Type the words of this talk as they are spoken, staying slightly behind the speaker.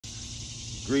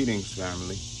Greetings,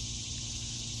 family.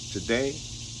 Today,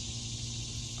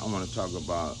 I want to talk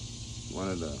about one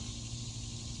of the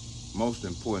most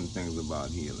important things about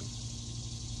healing,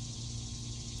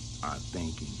 our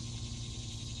thinking.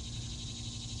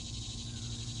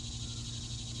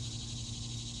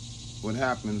 What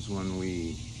happens when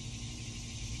we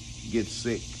get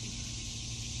sick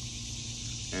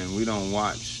and we don't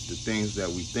watch the things that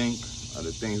we think or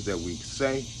the things that we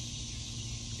say?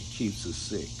 It keeps us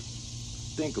sick.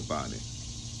 Think about it.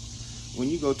 When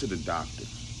you go to the doctor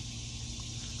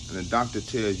and the doctor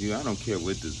tells you, I don't care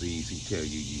what disease he tells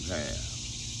you have.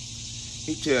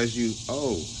 He tells you,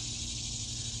 oh,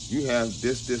 you have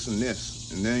this, and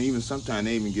this. And then even sometimes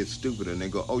they even get stupid and they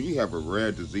go, oh, you have a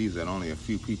rare disease that only a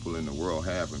few people in the world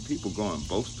have. And people go and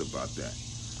boast about that.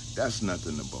 That's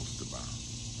nothing to boast about.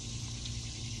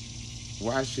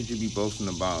 Why should you be boasting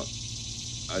about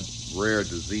a rare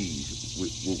disease?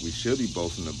 What we should be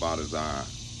boasting about is our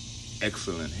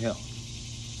excellent health.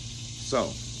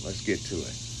 So, let's get to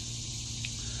it.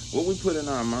 What we put in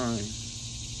our mind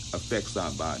affects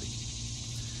our body.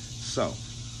 So,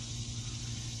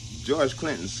 George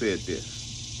Clinton said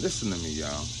this. Listen to me,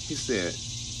 y'all. He said,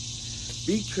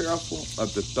 be careful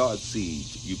of the thought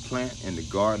seeds you plant in the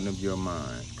garden of your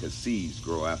mind, because seeds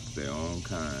grow after their own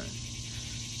kind.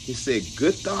 He said,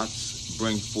 good thoughts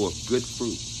bring forth good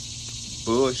fruit.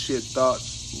 Bullshit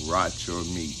thoughts rot your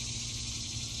meat.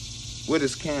 What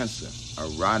is cancer? A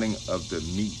rotting of the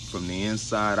meat from the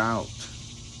inside out.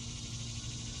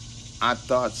 Our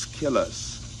thoughts kill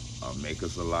us or make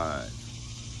us alive.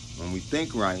 When we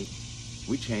think right,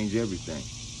 we change everything.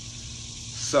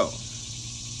 So,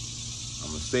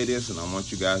 I'm going to say this and I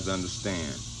want you guys to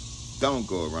understand. Don't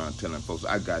go around telling folks,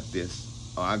 I got this,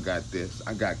 or I got this,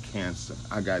 I got cancer,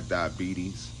 I got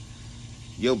diabetes.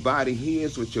 Your body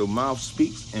hears what your mouth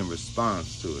speaks and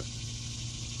responds to it.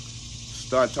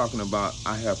 Start talking about,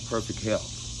 I have perfect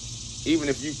health. Even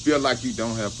if you feel like you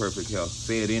don't have perfect health,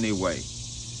 say it anyway.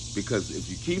 Because if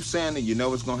you keep saying it, you know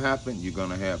what's going to happen. You're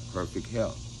going to have perfect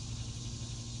health.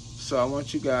 So I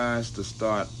want you guys to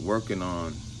start working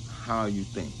on how you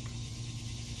think.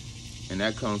 And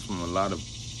that comes from a lot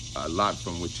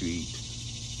from what you eat.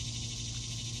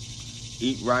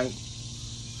 Eat right,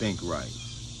 think right.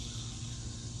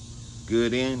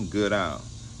 Good in, good out.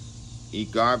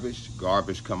 Eat garbage,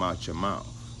 garbage come out your mouth.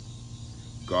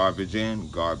 Garbage in,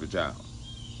 garbage out.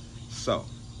 So,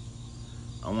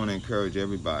 I want to encourage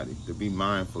everybody to be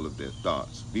mindful of their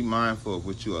thoughts. Be mindful of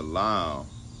what you allow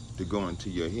to go into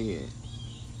your head.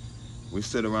 We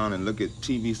sit around and look at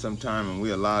TV sometime and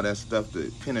we allow that stuff to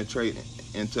penetrate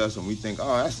into us and we think,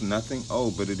 oh, that's nothing.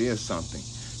 Oh, but it is something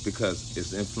because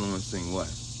it's influencing what?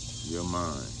 Your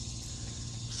mind.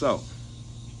 So,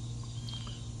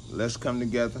 let's come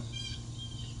together,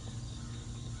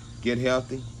 get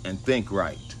healthy, and think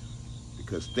right.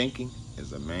 Because thinking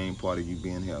is a main part of you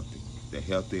being healthy. The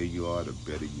healthier you are, the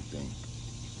better you think.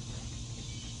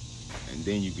 And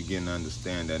then you begin to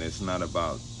understand that it's not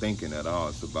about thinking at all.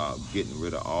 It's about getting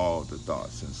rid of all the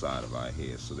thoughts inside of our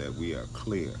head so that we are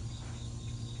clear.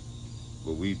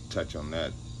 But we touch on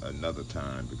that another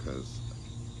time because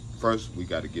first we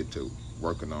got to get to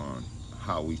working on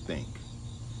how we think.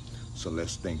 So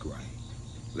let's think right.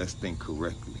 Let's think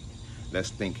correctly. Let's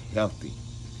think healthy.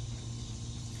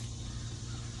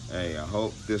 Hey, I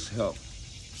hope this helped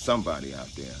somebody out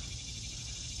there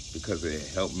because it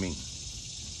helped me.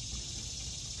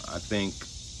 I think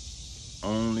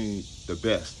only the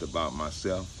best about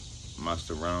myself, my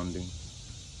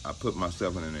surroundings. I put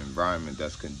myself in an environment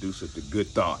that's conducive to good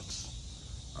thoughts.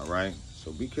 All right?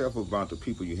 So be careful about the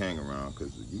people you hang around,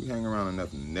 because if you hang around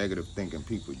enough negative thinking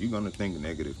people, you're going to think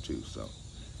negative too. So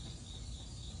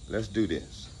let's do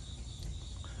this.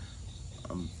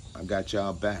 I got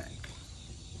y'all back,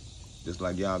 just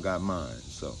like y'all got mine.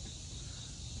 So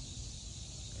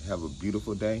have a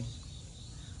beautiful day.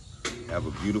 Have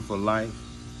a beautiful life.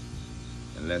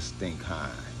 And let's think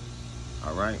high.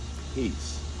 All right?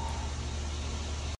 Peace.